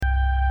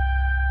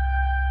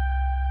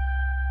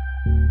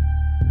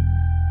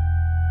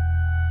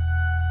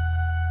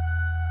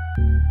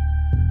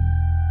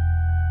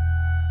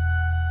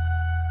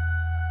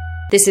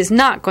This is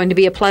not going to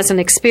be a pleasant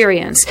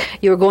experience.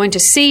 You're going to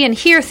see and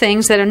hear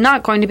things that are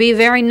not going to be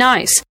very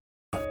nice.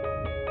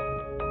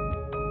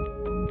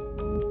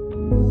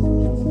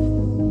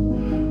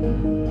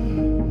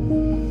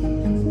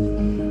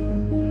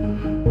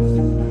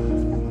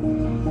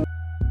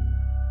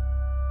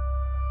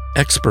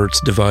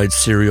 Experts divide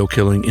serial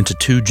killing into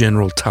two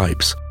general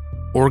types,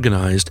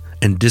 organized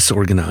and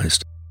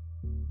disorganized.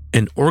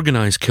 An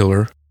organized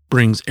killer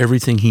brings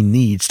everything he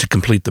needs to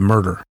complete the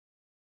murder.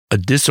 A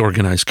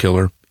disorganized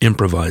killer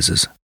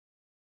improvises.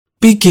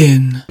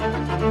 Begin.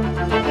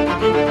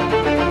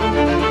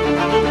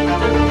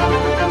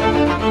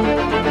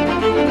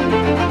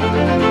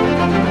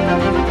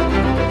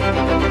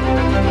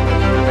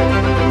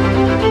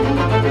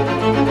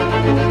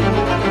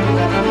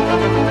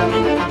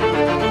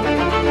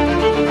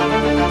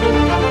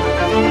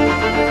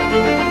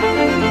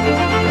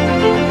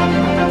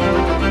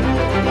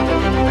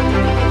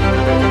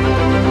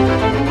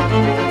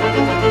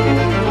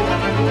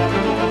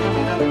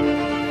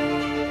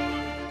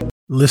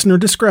 Listener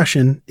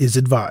discretion is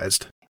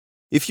advised.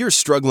 If you're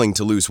struggling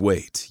to lose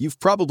weight,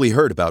 you've probably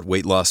heard about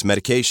weight loss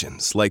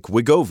medications like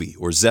Wegovy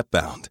or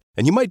Zepbound,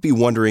 and you might be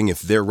wondering if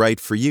they're right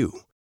for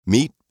you.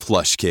 Meet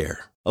PlushCare,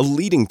 a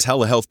leading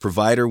telehealth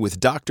provider with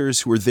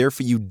doctors who are there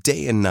for you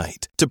day and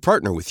night to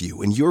partner with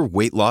you in your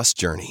weight loss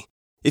journey.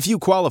 If you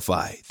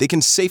qualify, they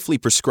can safely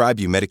prescribe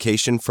you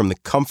medication from the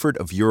comfort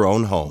of your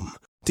own home.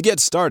 To get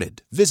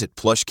started, visit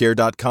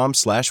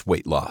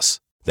plushcare.com/weightloss.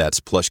 That's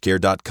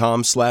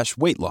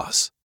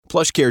plushcare.com/weightloss.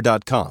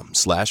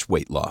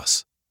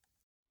 plushcare.com/weightloss.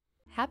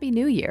 Happy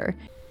New Year.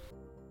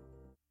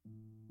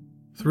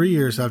 3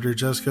 years after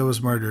Jessica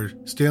was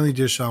murdered, Stanley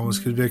Dishon was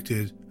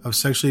convicted of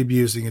sexually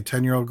abusing a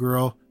 10-year-old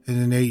girl and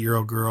an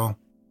 8-year-old girl.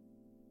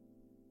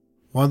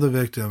 One of the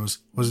victims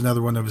was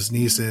another one of his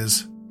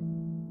nieces.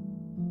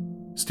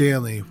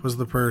 Stanley was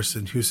the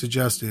person who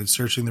suggested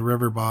searching the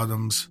river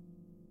bottoms,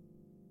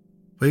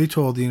 but he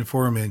told the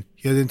informant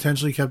he had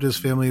intentionally kept his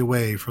family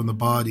away from the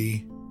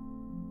body.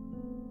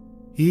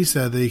 He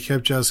said that he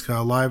kept Jessica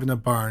alive in a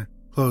barn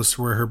close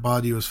to where her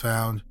body was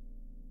found.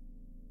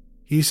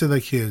 He said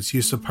that kids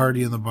used to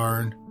party in the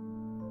barn.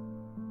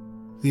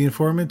 The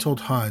informant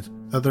told Hunt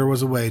that there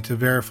was a way to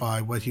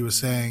verify what he was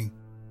saying.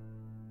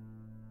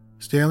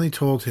 Stanley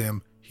told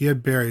him he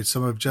had buried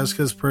some of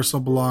Jessica's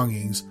personal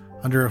belongings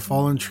under a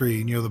fallen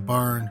tree near the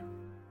barn.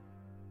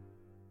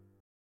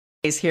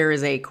 Here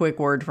is a quick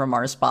word from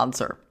our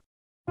sponsor.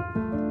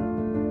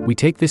 We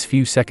take this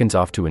few seconds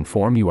off to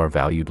inform you, our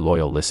valued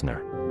loyal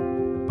listener,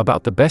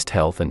 about the best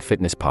health and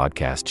fitness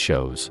podcast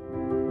shows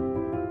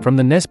from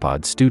the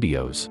Nespod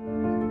Studios.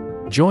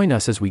 Join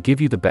us as we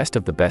give you the best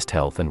of the best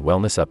health and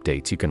wellness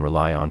updates you can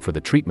rely on for the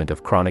treatment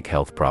of chronic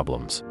health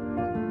problems.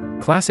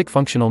 Classic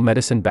functional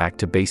medicine back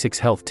to basics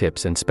health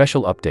tips and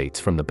special updates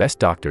from the best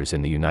doctors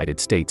in the United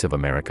States of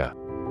America.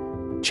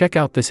 Check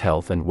out this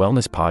health and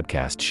wellness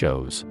podcast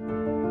shows.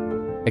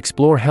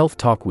 Explore Health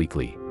Talk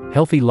Weekly,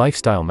 Healthy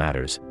Lifestyle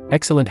Matters,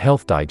 Excellent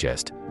Health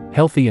Digest,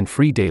 Healthy and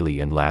Free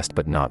Daily, and last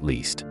but not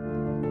least,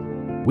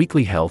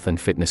 Weekly Health and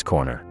Fitness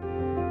Corner.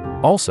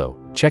 Also,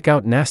 check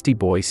out Nasty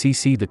Boy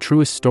CC, the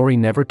truest story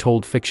never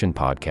told fiction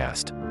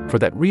podcast, for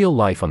that real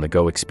life on the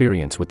go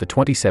experience with the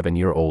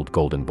 27-year-old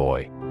golden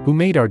boy, who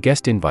made our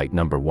guest invite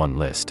 #1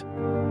 list.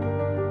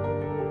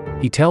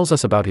 He tells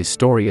us about his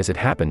story as it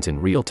happens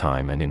in real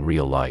time and in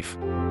real life.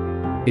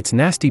 It's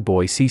Nasty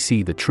Boy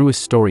CC, the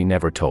truest story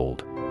never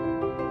told.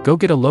 Go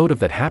get a load of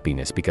that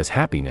happiness, because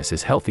happiness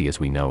is healthy as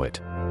we know it.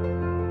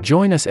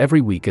 Join us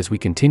every week as we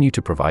continue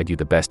to provide you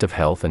the best of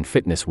health and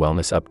fitness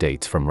wellness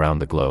updates from around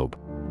the globe.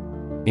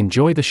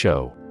 Enjoy the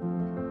show.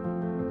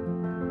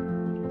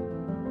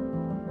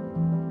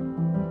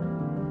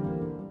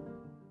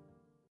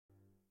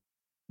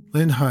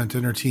 Lynn Hunt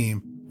and her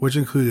team, which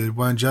included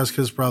one of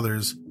Jessica's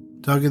brothers,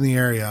 dug in the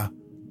area,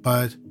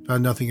 but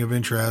found nothing of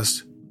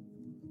interest.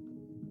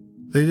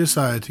 They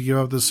decided to give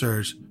up the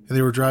search, and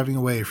they were driving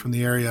away from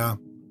the area.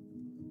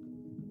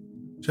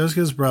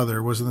 Jessica's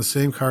brother was in the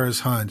same car as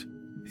Hunt,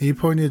 and he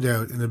pointed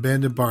out an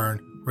abandoned barn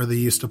where they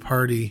used to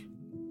party.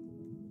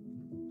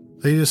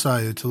 They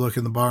decided to look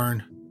in the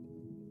barn.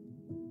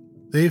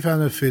 They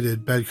found a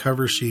fitted bed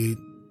cover sheet.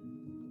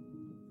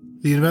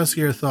 The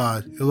investigator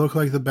thought it looked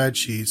like the bed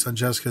sheets on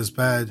Jessica's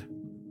bed.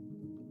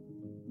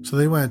 So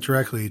they went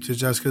directly to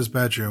Jessica's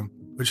bedroom,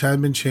 which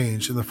hadn't been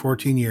changed in the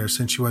 14 years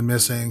since she went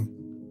missing.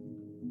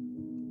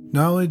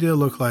 Not only did it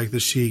look like the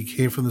sheet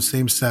came from the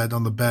same set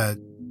on the bed,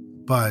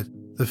 but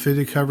the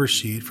fitted cover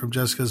sheet from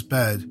Jessica's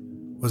bed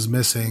was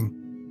missing.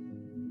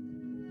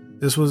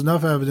 This was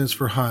enough evidence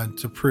for Hunt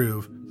to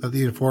prove that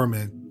the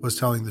informant was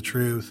telling the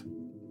truth.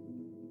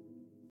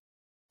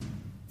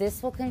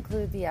 This will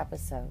conclude the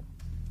episode.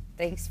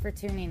 Thanks for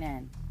tuning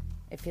in.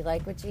 If you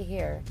like what you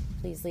hear,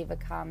 please leave a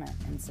comment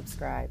and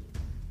subscribe.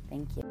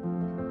 Thank you.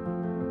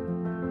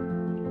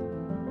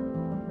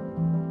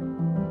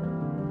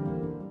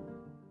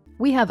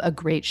 We have a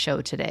great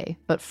show today,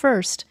 but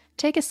first,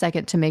 take a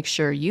second to make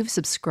sure you've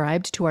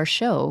subscribed to our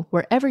show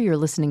wherever you're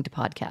listening to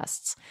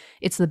podcasts.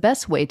 It's the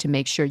best way to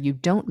make sure you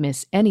don't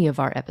miss any of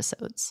our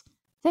episodes.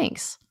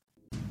 Thanks.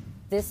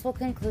 This will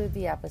conclude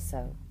the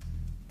episode.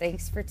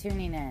 Thanks for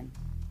tuning in.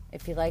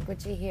 If you like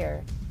what you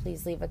hear,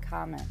 please leave a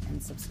comment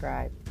and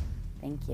subscribe. Thank you.